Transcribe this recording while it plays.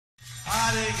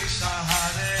Krishna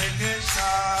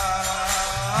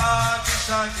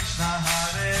Krishna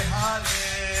Hare Hare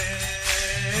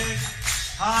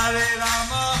Hare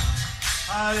Rama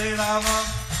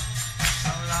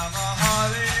Rama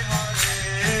Hare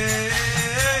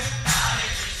Hare.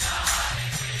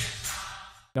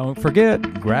 Don't forget,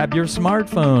 grab your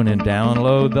smartphone and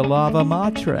download the Lava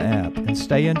Matra app and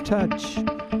stay in touch.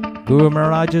 Guru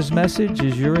Maharaj's message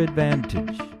is your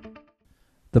advantage.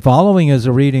 The following is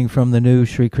a reading from the new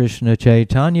Sri Krishna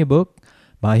Caitanya book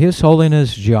by His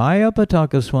Holiness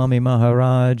Jayapataka Swami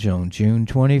Maharaj on June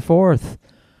 24th,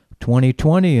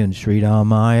 2020 in Sri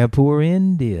Mayapur,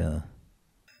 India.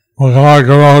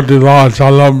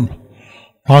 Salam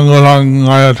Pangalang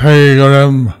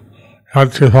Ayategaram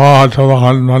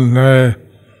Yatithatavanande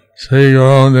Sri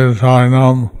Guru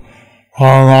Nityanam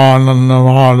Paramananda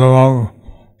Madhavam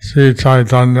Sri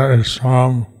Caitanya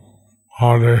Islam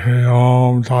Hare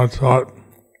Om Tat Sat.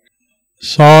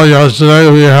 So yesterday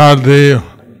we had the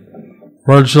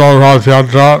virtual Rath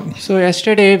Yatra.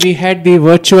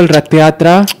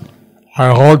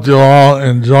 I hope you all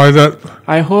enjoyed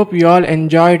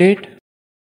it.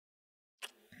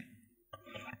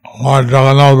 Lord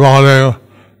Jagannath Baladev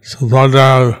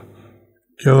Subhadra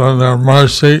given their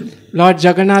mercy. Lord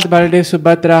Jagannath Baladev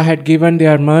Subhadra had given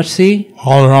their mercy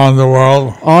all around the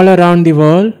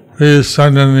world. Please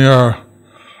send in your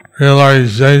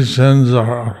realizations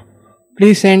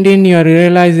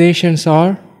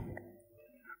or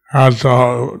at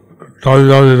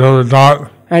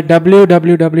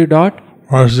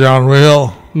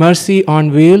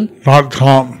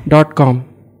www.mercyonwheel.com.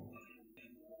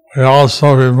 We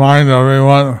also remind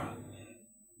everyone,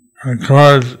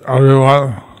 encourage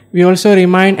everyone. We also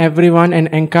remind everyone and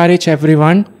encourage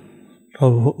everyone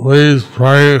to please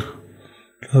pray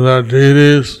to the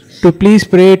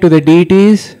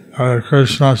deities. That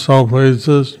Krishna so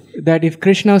pleases. That if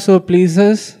Krishna so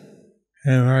pleases, He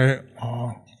may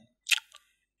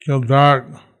give back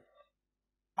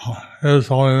His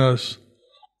Holiness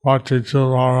Bhakti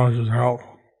Charu Maharaj's health.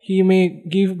 He may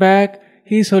give back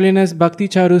His Holiness Bhakti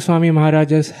Charu Swami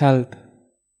Maharaj's health.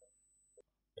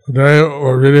 Today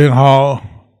we're reading how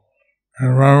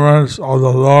remembrance of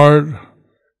the Lord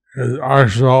is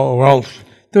actual wealth.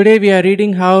 Today we are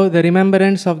reading how the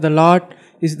remembrance of the Lord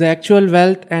is the actual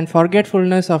wealth and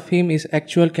forgetfulness of Him is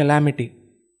actual calamity.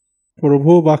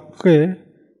 Prabhu Bhakke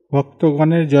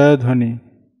Bhaktoganer Jayadhani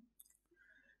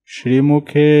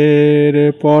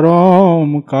Shrimukher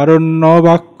Param Karanna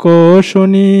Bhakko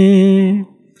Shuni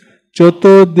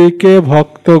Chotodike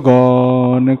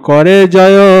Bhaktogan Kore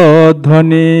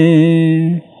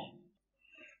Jayadhani.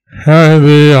 Hear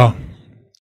the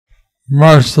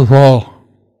merciful,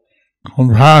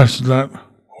 compassionate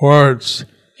words.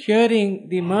 Hearing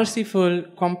the merciful,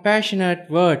 compassionate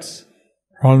words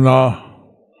from the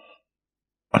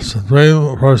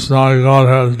Supreme Personality of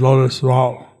Godhead's lotus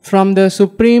mouth. From the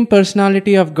Supreme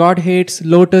Personality of Godhead's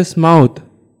lotus mouth.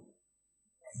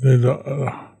 The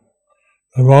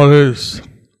devotees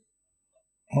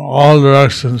from all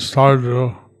directions started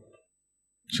to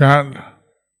chant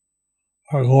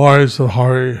the glories of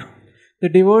Hari. The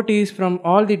devotees from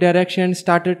all the directions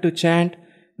started to chant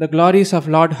the glories of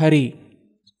Lord Hari.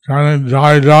 Chanting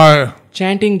Jaya Jaya.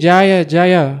 Chanting Jaya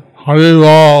Jaya. Hari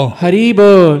Bol. Hari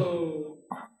Bol.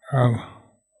 And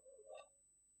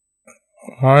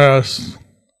various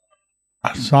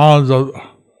sounds of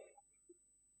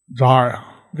Jai.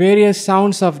 Various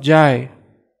sounds of Jai.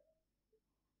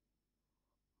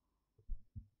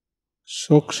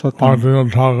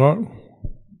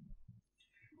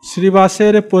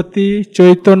 শ্রীবাসের প্রতি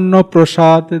চৈতন্য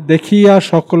প্রসাদ দেখিয়া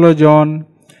সকল জন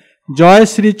জয়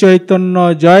শ্রী চৈতন্য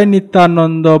জয়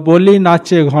নিত্যানন্দ বলি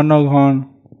নাচে ঘন ঘন.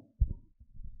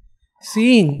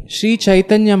 Seeing Sri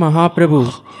Caitanya Mahaprabhu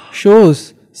shows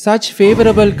such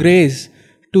favorable grace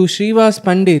to Srivas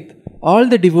Pandit, all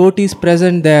the devotees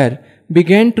present there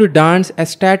began to dance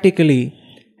ecstatically,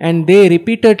 and they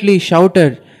repeatedly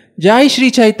shouted, Jai Sri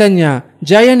Caitanya,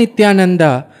 Jaya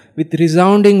Nityananda, with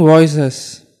resounding voices.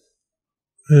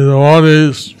 The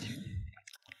devotees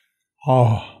of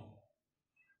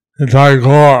Nitai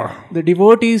Gaur. The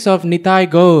devotees of Nitai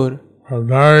Gaur are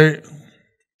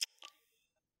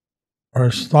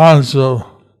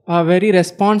very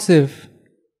responsive.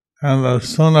 And as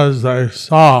soon as they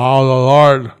saw how the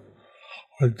Lord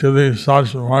was giving such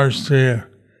mercy,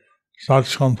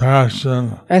 such compassion,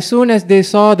 as soon as they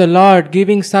saw the Lord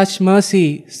giving such mercy,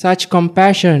 such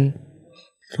compassion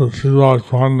to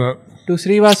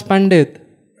Srivas Pandit,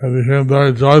 they became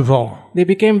very joyful. They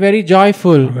became very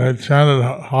joyful. They chanted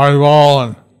Haribol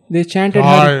and they chanted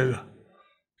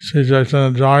Sri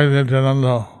Chaitanya Jai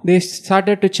Nityananda. They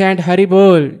started to chant Hari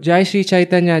Bol, Jai Sri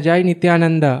Chaitanya, Jai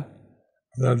Nityananda.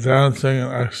 They're dancing in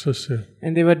ecstasy.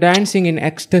 And they were dancing in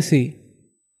ecstasy.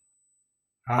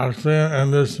 Actually,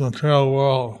 in this material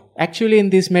world, Actually, in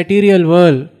this material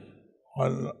world,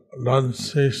 one doesn't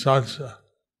see such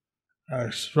an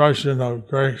expression of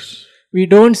grace. we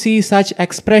don't see such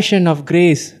expression of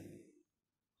grace.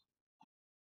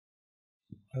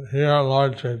 But here,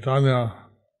 Lord Chaitanya,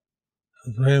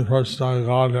 Supreme Personality of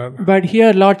Godhead, But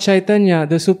here, Lord Chaitanya,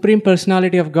 the Supreme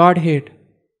Personality of Godhead,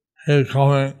 He is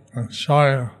coming and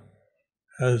showing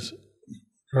His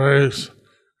grace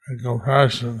and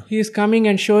compassion He is coming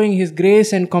and showing His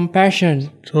grace and compassion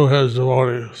to His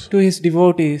devotees, to His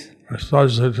devotees,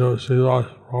 especially to Srivas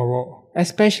Prabhu.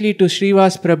 especially to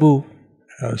Srivas Prabhu.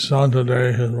 He has shown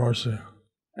today His mercy.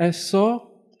 As so,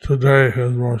 Today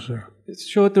His mercy.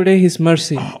 show today His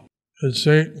mercy. You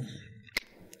see,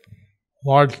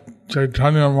 Lord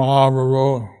Chaitanya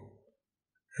Mahaprabhu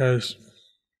is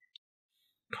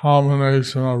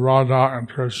combination of Radha and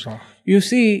Krishna. You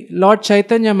see, Lord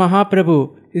Chaitanya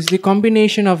Mahaprabhu is the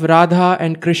combination of Radha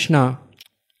and Krishna.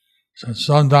 So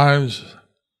sometimes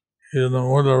he's in the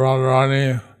mood of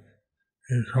Radharani,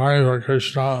 he's crying for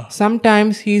Krishna.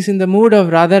 Sometimes he is in the mood of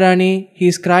Radharani, he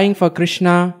is crying for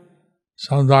Krishna.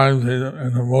 Sometimes he's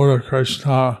in the mood of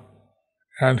Krishna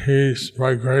and he's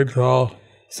very grateful.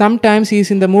 Sometimes he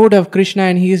is in the mood of Krishna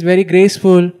and he is very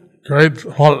grateful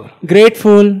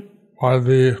For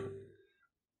the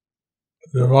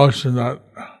devotion that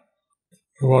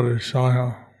devotees show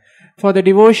him, for the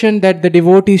devotion that the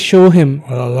devotees show him,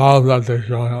 for the love that they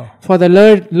show him. for the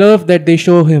love that they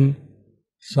show him.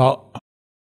 So,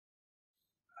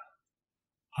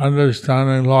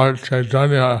 understanding Lord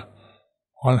Chaitanya,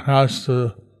 one has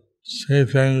to see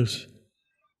things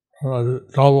from a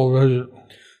double vision.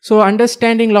 So,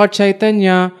 understanding Lord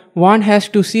Chaitanya, one has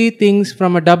to see things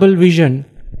from a double vision.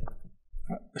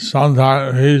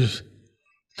 Sometimes he's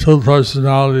two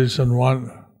personalities in one.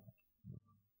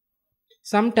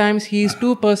 Sometimes he is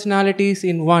two personalities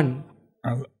in one.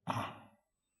 And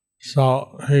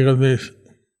so he can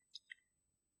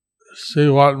see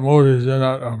what mood he's in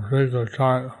at a particular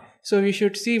time. So, we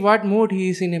should see what mood he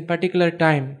is in a particular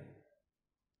time.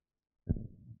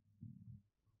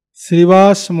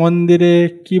 Srivas মন্দিরে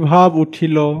কি ভাব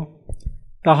উঠিল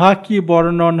তাহা কি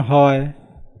বর্ণন হয়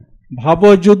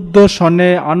ভাবযুদ্ধ শনে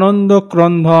আনন্দ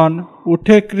ক্রন্ধন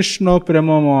উঠে কৃষ্ণ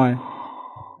প্রেমময়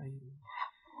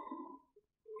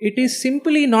It is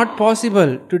simply not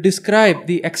possible to describe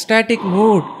the ecstatic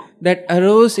mood that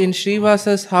arose in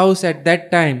Srivasa's house at that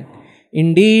time.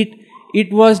 Indeed, it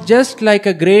was just like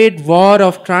a great war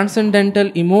of transcendental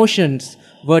emotions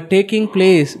were taking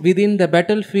place within the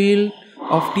battlefield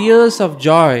of tears of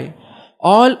joy,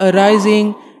 all arising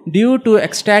due to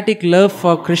ecstatic love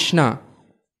for Krishna.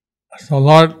 So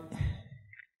Lord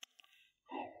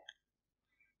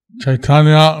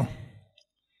Chaitanya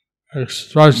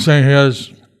expressing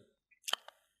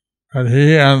that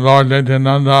he and Lord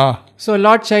Nityananda So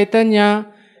Lord Chaitanya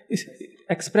is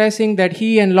expressing that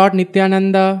he and Lord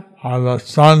Nityananda are the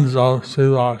sons of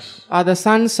Srivas. are the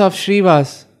sons of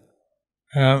Srivas.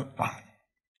 And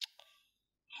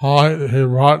how he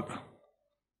brought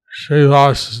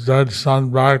Srivas' dead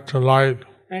son back to life.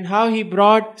 And how he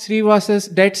brought Srivasa's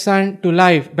dead son to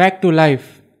life, back to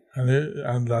life.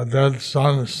 And the dead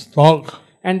son spoke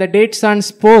And the dead son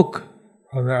spoke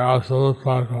from the absolute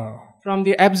platform. from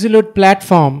the absolute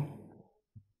platform.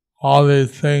 All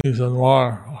these things and more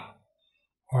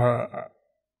are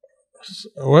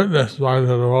witnessed by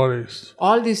the devotees.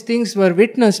 All these things were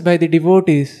witnessed by the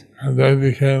devotees. And they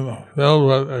became filled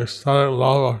with ecstatic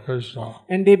love of Krishna.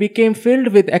 And they became filled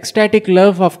with ecstatic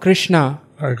love of Krishna.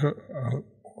 Like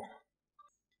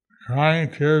crying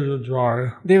tears of joy.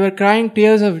 They were crying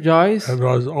tears of joy. It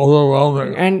was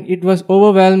overwhelming. And it was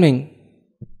overwhelming.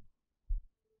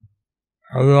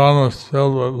 Everyone was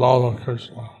filled with love of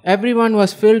Krishna. Everyone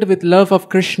was filled with love of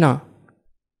Krishna.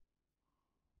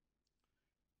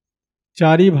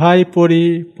 চারি ভাই পড়ি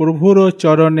প্রভুর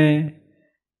চরণে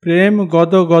প্রেম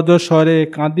গদ গদ স্বরে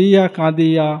কাঁদিয়া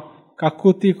কাঁদিয়া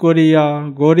কাকুতি করিয়া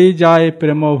গড়ি যায়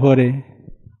প্রেম ভরে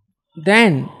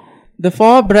Then the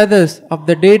four brothers of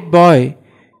the dead boy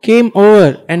came over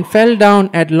and fell down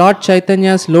at Lord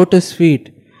Chaitanya's lotus feet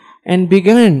and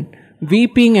began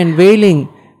weeping and wailing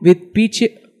with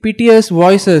piteous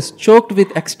voices choked with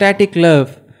ecstatic love.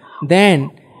 Then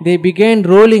they began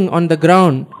rolling on the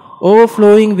ground,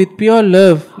 overflowing with pure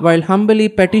love while humbly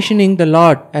petitioning the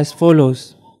Lord as follows.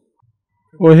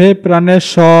 ওহে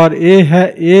প্রাণেশ্বর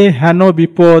এ হেন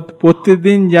বিপদ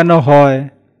প্রতিদিন যেন হয়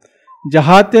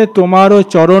যাহাতে তোমারও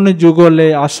চরণ যুগলে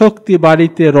আসক্তি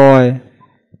বাড়িতে রয়।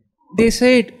 They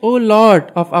said, O Lord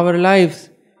of our lives,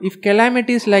 if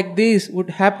calamities like this would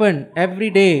happen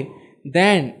every day,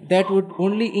 then that would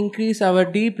only increase our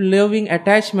deep loving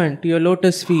attachment to your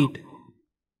lotus feet.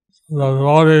 The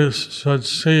devotees should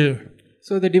see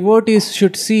So the devotees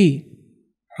should see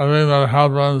everything that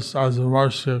happens as the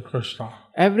mercy of Krishna.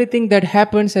 everything that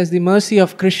happens as the mercy of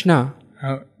Krishna.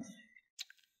 And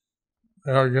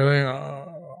they are getting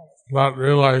that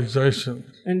realization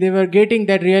And they were getting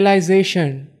that realization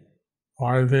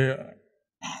by the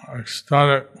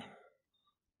ecstatic,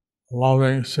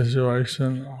 loving situation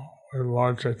with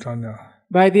Lord Caitanya.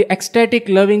 by the ecstatic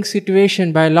loving situation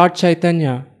by Lord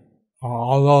Chaitanya.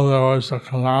 Although there was a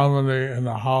calamity in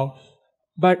the house,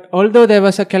 But although there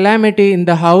was a calamity in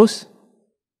the house,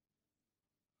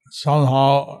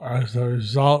 somehow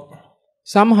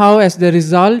as the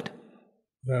result,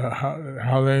 they're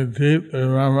having deep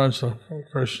remembrance of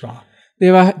Krishna.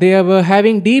 they were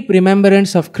having deep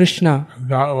remembrance of Krishna.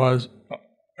 That was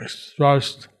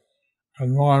expressed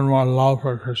in more and more love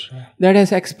for Krishna. That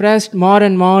has expressed more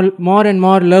and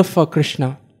more love for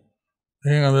Krishna.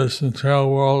 Being in this material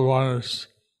world, one is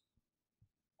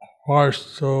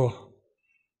forced to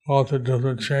go through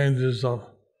different changes of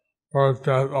birth,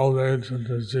 death, old age, and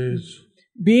disease.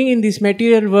 Being in this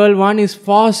material world, one is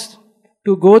forced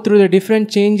to go through the different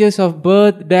changes of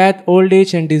birth, death, old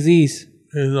age, and disease.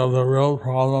 These are the real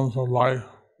problems of life.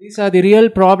 These are the real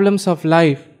problems of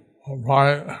life.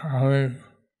 By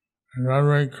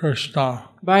remembering Krishna,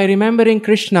 By remembering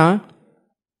Krishna,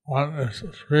 one is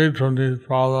freed from these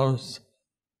problems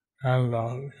and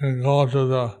can go to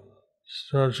the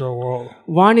spiritual world.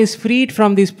 one is freed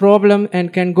from this problem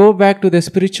and can go back to the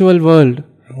spiritual world.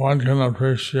 One can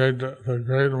appreciate the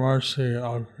great mercy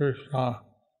of Krishna.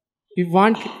 If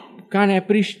one can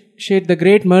appreciate the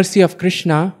great mercy of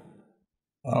Krishna,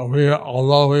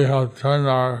 Although we have turned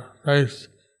our face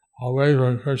away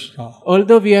from Krishna,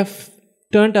 although we have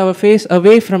turned our face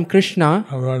away from Krishna,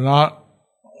 and we're not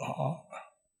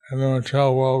in the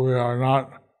material world, we are not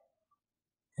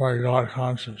very God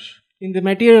conscious. in the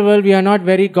material world we are not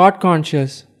very God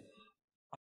conscious.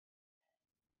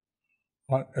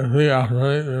 But if we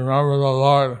really remember the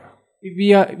Lord, If we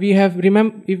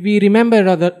remember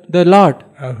the Lord,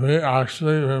 if we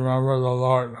actually remember the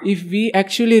Lord, if we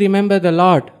actually remember the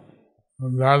Lord,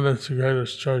 then that is the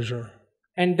greatest treasure.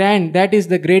 and then that is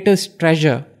the greatest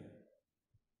treasure.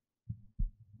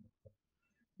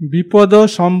 বিপদ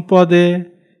সম্পদে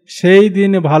সেই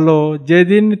দিন ভালো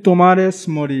যেদিন তোমারে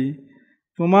স্মরি,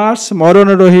 তোমার স্মরণ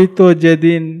রহিত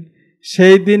যেদিন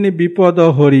সেই দিন বিপদ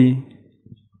Hari.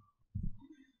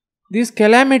 This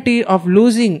calamity of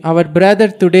losing our brother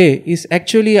today is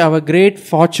actually our great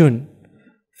fortune.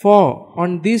 For on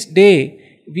this day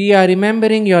we are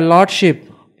remembering your Lordship.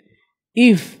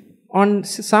 If on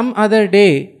some other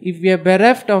day, if we are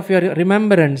bereft of your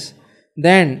remembrance,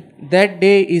 then that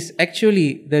day is actually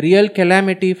the real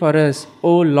calamity for us,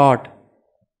 O Lord.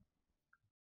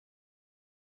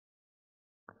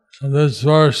 So this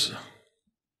verse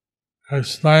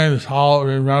explains how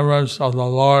remembrance of the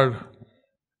Lord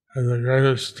is the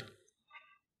greatest.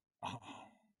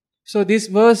 So this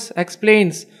verse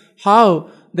explains how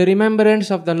the remembrance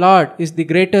of the Lord is the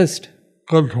greatest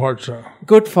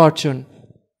Good fortune.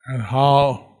 And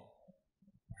how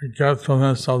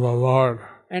forgetfulness of the Lord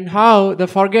and how the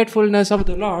forgetfulness of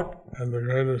the Lord is the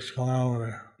greatest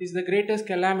calamity. is the greatest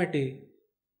calamity.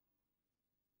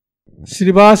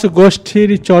 Srivas গোষ্ঠীর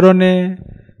চরণে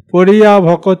পড়িয়া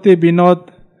ভকতে বিনোদ,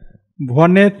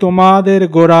 ভনে তোমাদের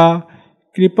গোড়া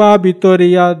কৃপা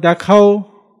বিতরিয়া দেখাও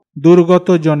দুর্গত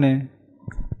জনে।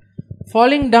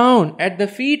 Falling down at the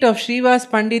feet of Srivas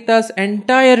Pandita's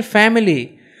entire family,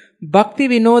 Bhakti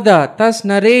Vinoda thus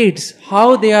narrates how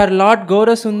they are Lord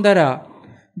Gaurasundara,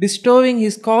 bestowing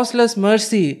his causeless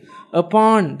mercy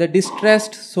upon the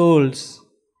distressed souls.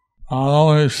 Not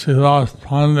only Srivas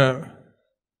Pandit,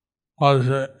 but his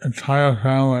entire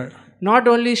family Not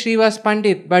only Srivas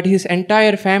Pandit, but his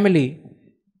entire family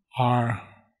are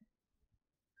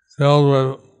filled with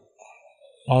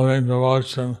loving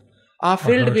devotion are for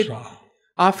Krishna.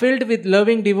 filled with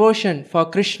loving devotion for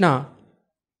Krishna.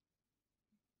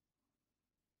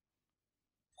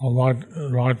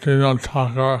 Bhaktivinoda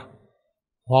Thakur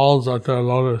falls at their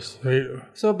lotus feet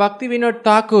So Bhakti Vinod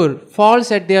Thakur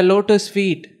falls at their lotus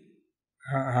feet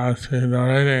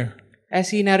as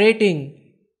he narrating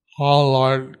how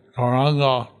Lord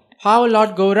Gauranga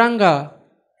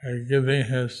is giving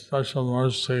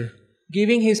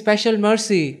his special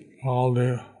mercy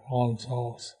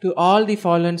to all the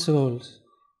fallen souls.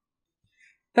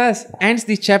 Thus ends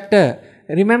the chapter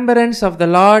Remembrance of the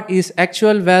Lord is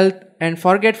actual wealth, and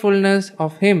forgetfulness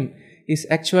of Him is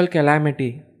actual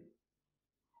calamity.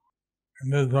 In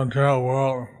this material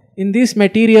world, In this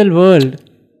material world,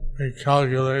 we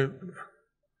calculate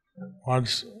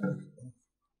what's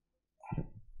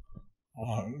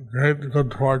great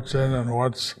good fortune and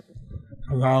what's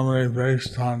calamity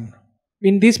based on.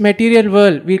 in this material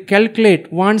world, we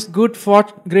calculate one's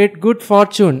great good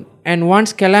fortune and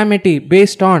one's calamity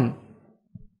based on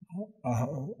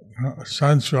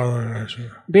Sense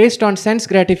gratification. based on sense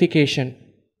gratification.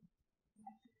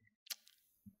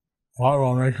 What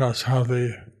will make us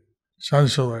happy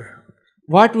sensually?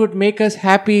 What would make us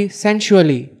happy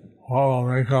sensually? What will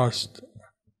make us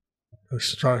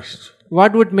distressed?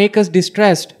 What would make us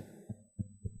distressed?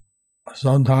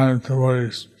 Sometimes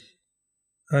devotees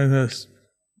during this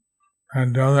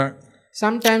pandemic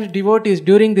Sometimes devotees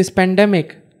during this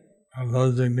pandemic, are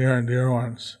losing near and dear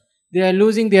ones, they are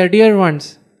losing their dear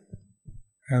ones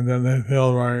and then they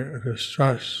feel very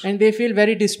distressed. and they feel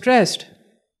very distressed.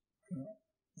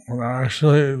 Well,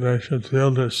 actually, they should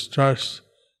feel distressed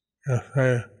if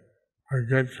they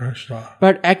forget Krishna,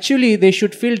 But actually, they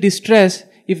should feel distress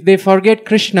if they forget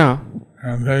Krishna,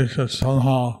 and they should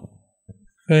somehow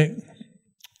think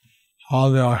how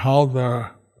they'll help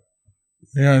their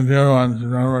near and dear ones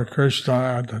remember Krishna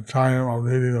at the time of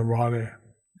leaving the body.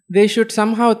 They should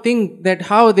somehow think that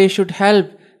how they should help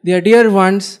their dear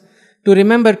ones to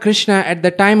remember Krishna at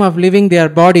the time of leaving their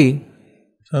body.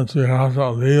 Since we have to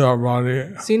leave our body,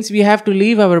 Since we have to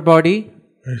leave our body,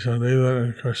 we should leave it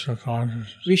in Krishna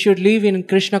consciousness. we should live in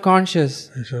Krishna conscious.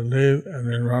 We should live in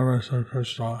the remembrance of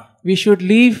Krishna. We should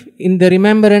live in the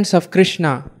remembrance of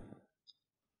Krishna.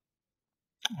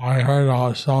 I heard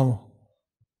how some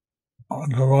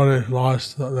devotees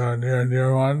lost their near and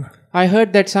dear one, I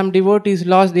heard that some devotees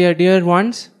lost their dear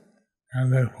ones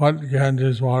and they put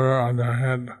Ganges water on their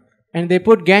head. and they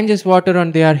put Ganges water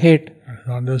on their head.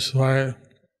 And on this way,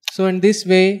 So in this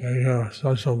way, they have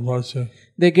such a blessing.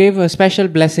 they gave a special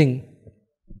blessing.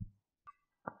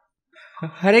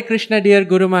 Hare Krishna, dear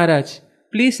Guru Maharaj,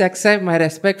 please accept my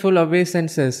respectful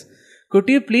obeisances. Could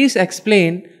you please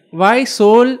explain why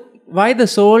the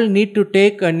soul need to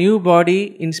take a new body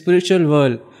in spiritual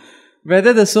world?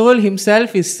 Whether the soul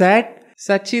himself is Sat,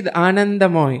 Sachid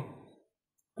Anandamoy.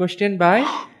 Question by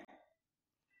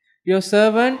your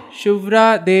servant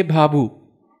Shuvra De Bhabu.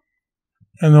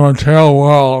 In the material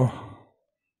world,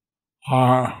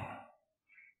 our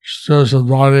spiritual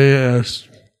body is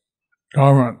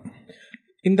dormant,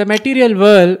 In the material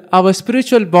world, our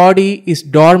spiritual body is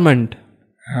dormant.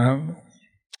 and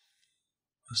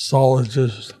the soul is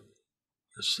just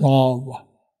a small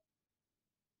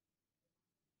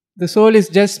The soul is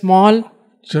just small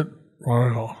chit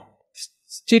particle,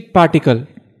 chit particle.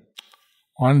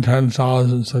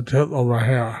 1/10,000th the tip of a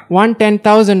hair.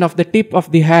 1/10,000 of the tip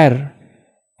of the hair.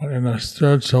 But in the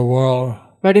spiritual world,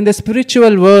 But in the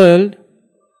spiritual world,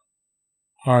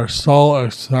 our soul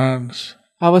expands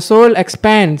our soul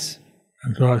expands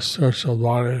into a spiritual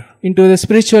body, into the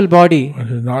spiritual body, which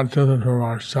is not different from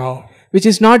ourselves, which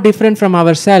is not different from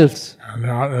ourselves. and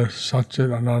that is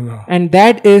Satchidananda. And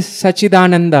that is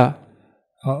Sachidananda.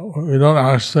 We don't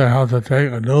actually have to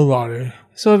take a new body.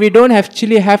 So we don't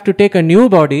actually have to take a new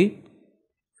body.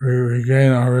 We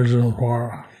regain our original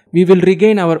form. We will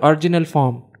regain our original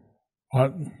form.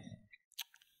 But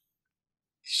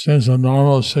since the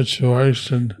normal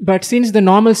situation But since the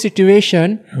normal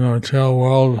situation in the material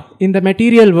world in the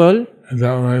material world is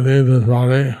that when we leave this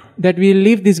body, that we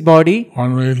leave this body,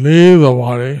 when we leave the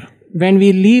body, when we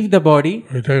leave the body,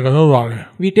 we take a new body.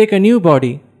 we take a new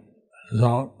body.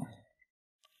 So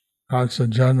that's the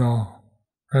general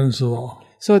principle.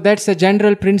 So that's a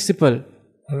general principle.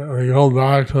 When we go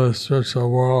back to the spiritual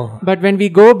world, But when we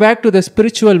go back to the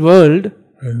spiritual world,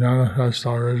 we manifest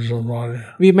our original body,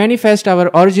 we manifest our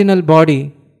original body,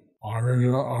 our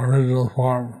original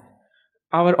form,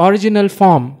 our original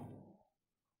form,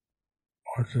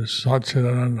 which is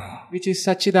Satchidananda. which is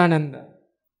Sachidananda.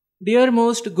 Dear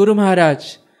most Guru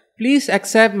Maharaj, please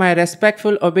accept my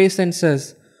respectful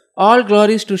obeisances. All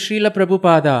glories to Srila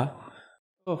Prabhupada.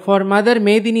 For Mother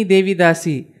Medini Devi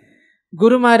Dasi,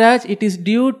 Guru Maharaj, it is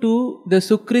due to the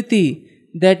Sukriti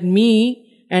that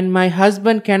me and my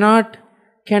husband cannot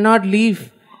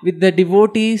live with the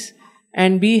devotees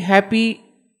and be happy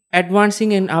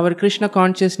advancing in our Krishna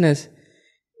consciousness.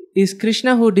 Is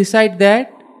Krishna who decide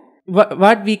that?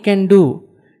 What we can do?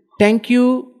 Thank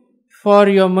you for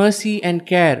your mercy and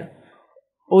care.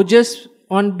 Just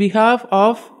on behalf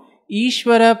of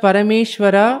Ishvara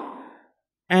Parameshwara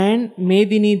and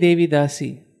Medini Devi Dasi.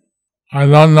 I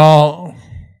don't know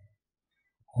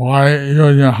why you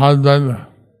and your husband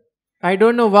I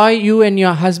don't know why you and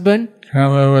your husband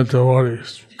can't live with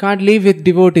devotees can't live with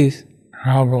devotees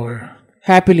happily.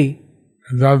 happily.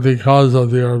 Is that because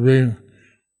of your being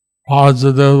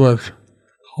positive with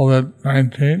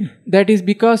COVID-19? That is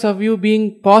because of you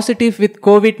being positive with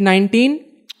COVID-19.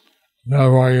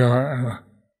 Therefore you're in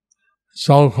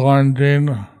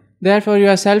self-quarantine Therefore, you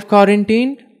are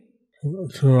self-quarantined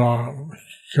to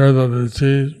cure the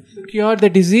disease. to cure the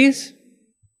disease.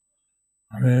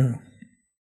 I mean,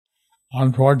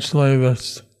 unfortunately,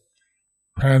 this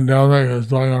pandemic is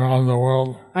going around the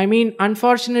world, I mean,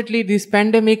 unfortunately, this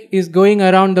pandemic is going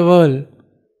around the world.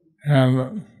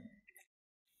 and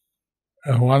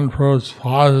if one proves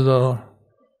positive,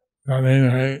 then he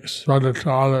may spread it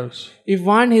to others. If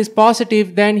one is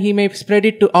positive, then he may spread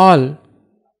it to all,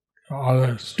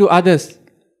 to others.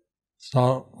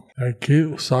 So they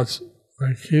keep such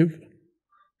people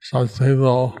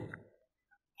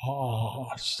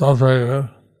separated,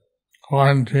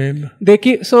 quarantined They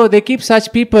keep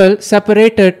such people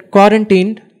separated,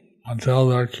 quarantined until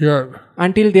they're cured,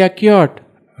 until they are cured.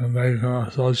 and they can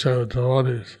associate with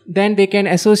devotees. Then they can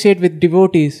associate with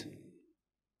devotees.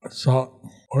 So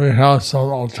we have some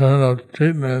alternative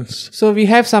treatments So we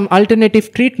have some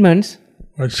alternative treatments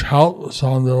which help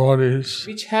some devotees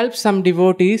which help some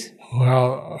devotees who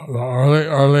have the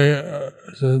early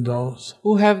symptoms.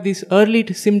 who have these early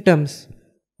symptoms.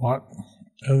 But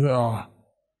if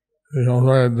they become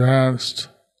very advanced,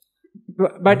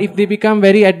 But if they become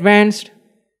very advanced,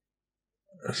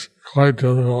 it's quite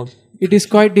difficult it is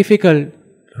quite difficult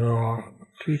to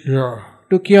cure.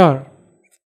 to cure.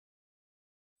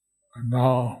 And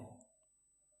now,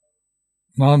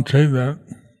 non-treatment,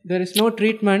 There is no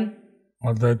treatment,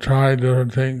 but they try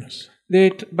different things.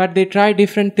 but they try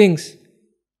different things.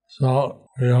 So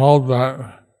we hope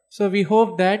that So we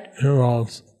hope that it will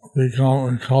become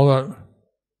recovered,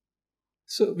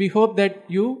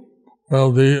 you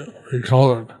will be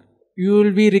recovered,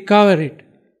 will be recovered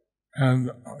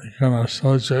and you can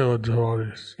associate with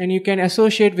devotees. and you can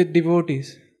associate with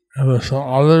devotees. If there's some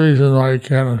other reason why you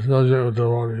can't associate with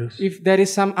devotees, If there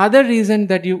is some other reason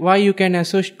that why you can't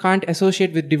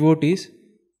associate with devotees,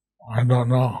 I don't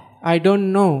know. I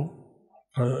don't know.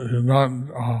 You're not.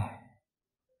 You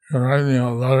can write me a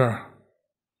letter.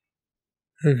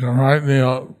 You can write me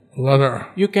a letter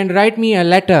You can write me a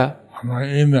letter on my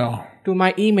email, to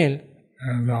my email.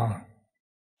 and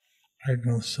I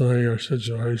consider your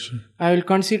situation. I would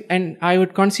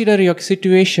consider your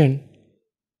situation.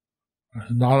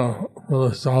 It's not a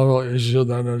philosophical issue,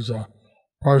 that is a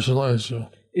personal issue.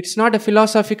 It's not a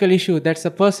philosophical issue, that's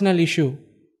a personal issue.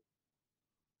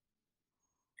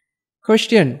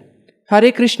 Question.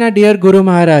 Hare Krishna, dear Guru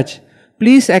Maharaj,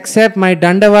 please accept my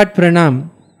Dandavat Pranam.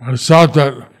 Accept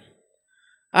it.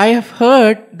 I have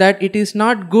heard that it is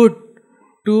not good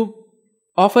to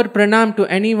offer pranam to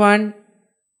anyone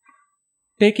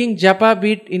taking japa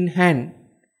bead in hand.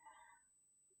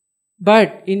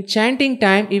 But in chanting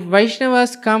time, if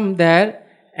Vaishnavas come there,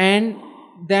 and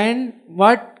then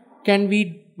what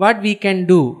we can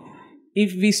do?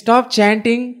 If we stop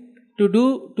chanting to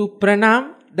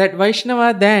pranam that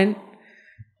Vaishnava, then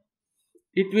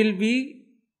it will be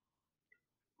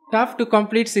tough to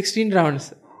complete 16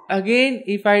 rounds. Again,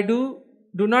 if I do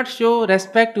not show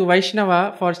respect to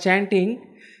Vaishnava for chanting,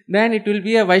 then it will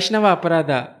be a Vaishnava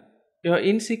aparadha. Your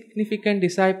insignificant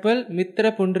disciple,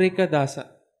 Mitra Pundarika Dasa.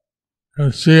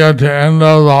 You see at the end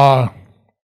of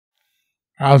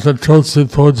after Tulsi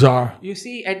Puja, You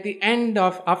see, at the end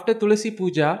of after Tulasi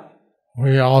Puja,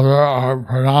 we offer our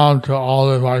pranam to all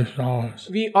the Vaishnavas.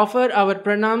 we offer our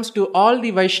pranams to all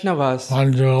the Vaishnavas.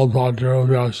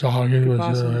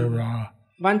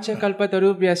 Vancha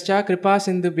kalpatarubhyascha kripa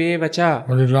sindhubhyevacha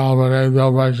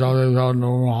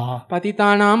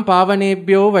patitanam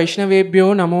pavanebhyo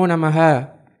vaishnavebhyo namo namaha.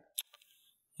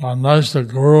 Unless the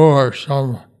Guru or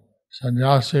some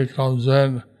sannyasi comes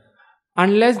in,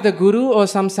 Unless the Guru or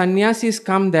some sannyasis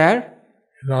come there,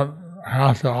 you don't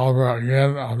have to offer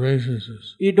again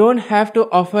obeisances. you don't have to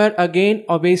offer again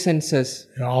obeisances.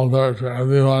 You offer to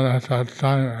everyone at that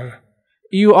time.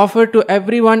 You offer to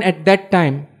everyone at that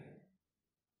time.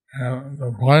 And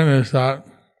the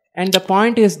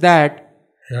point is that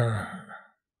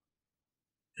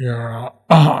your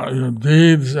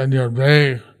deeds and your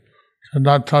bag should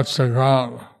not touch the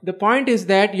ground. The point is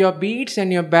that your beads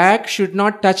and your bag should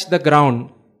not touch the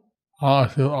ground.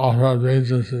 If you offer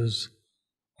obeisances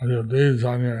on your deeds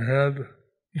on your head,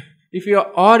 If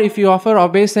you offer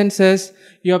obeisances,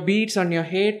 your beads on your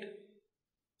head,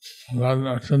 then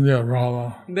that shouldn't be a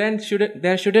problem. then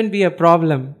there shouldn't be a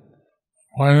problem.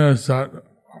 Point is that,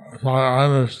 as I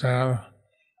understand,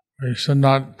 we should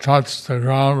not touch the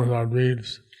ground with our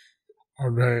beads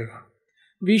or bag.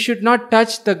 We should not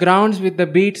touch the grounds with the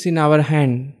beads in our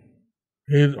hand.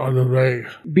 Bead or the bag.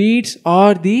 Beads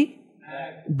or the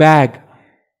bag.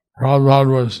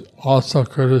 Prabhupada was also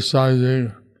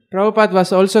criticizing Prabhupada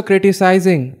was also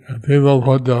criticizing if people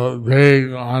put the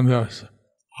bag on the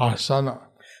asana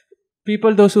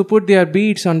people, those who put their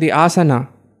beads on the asana,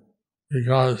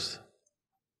 because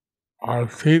our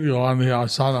feet go on the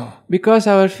asana. because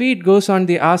our feet goes on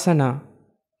the asana.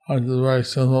 It's a very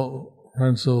simple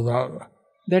principle that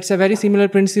That's a very similar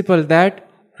principle that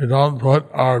we don't put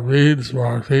our beads where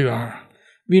our feet are.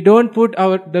 we don't put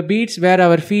the beads where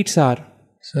our feet are.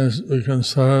 Since we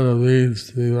consider the beads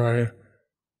to be very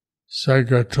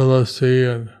sacred tulasi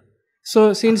and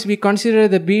So since we consider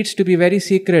the beads to be very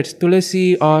secret,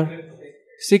 tulasi or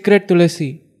secret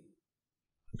tulasi.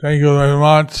 thank you very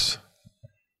much.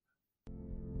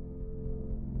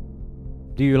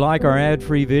 Do you like our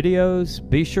ad-free videos?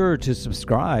 Be sure to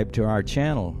subscribe to our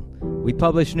channel. We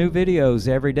publish new videos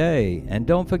every day, and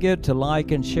don't forget to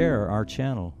like and share our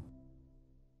channel.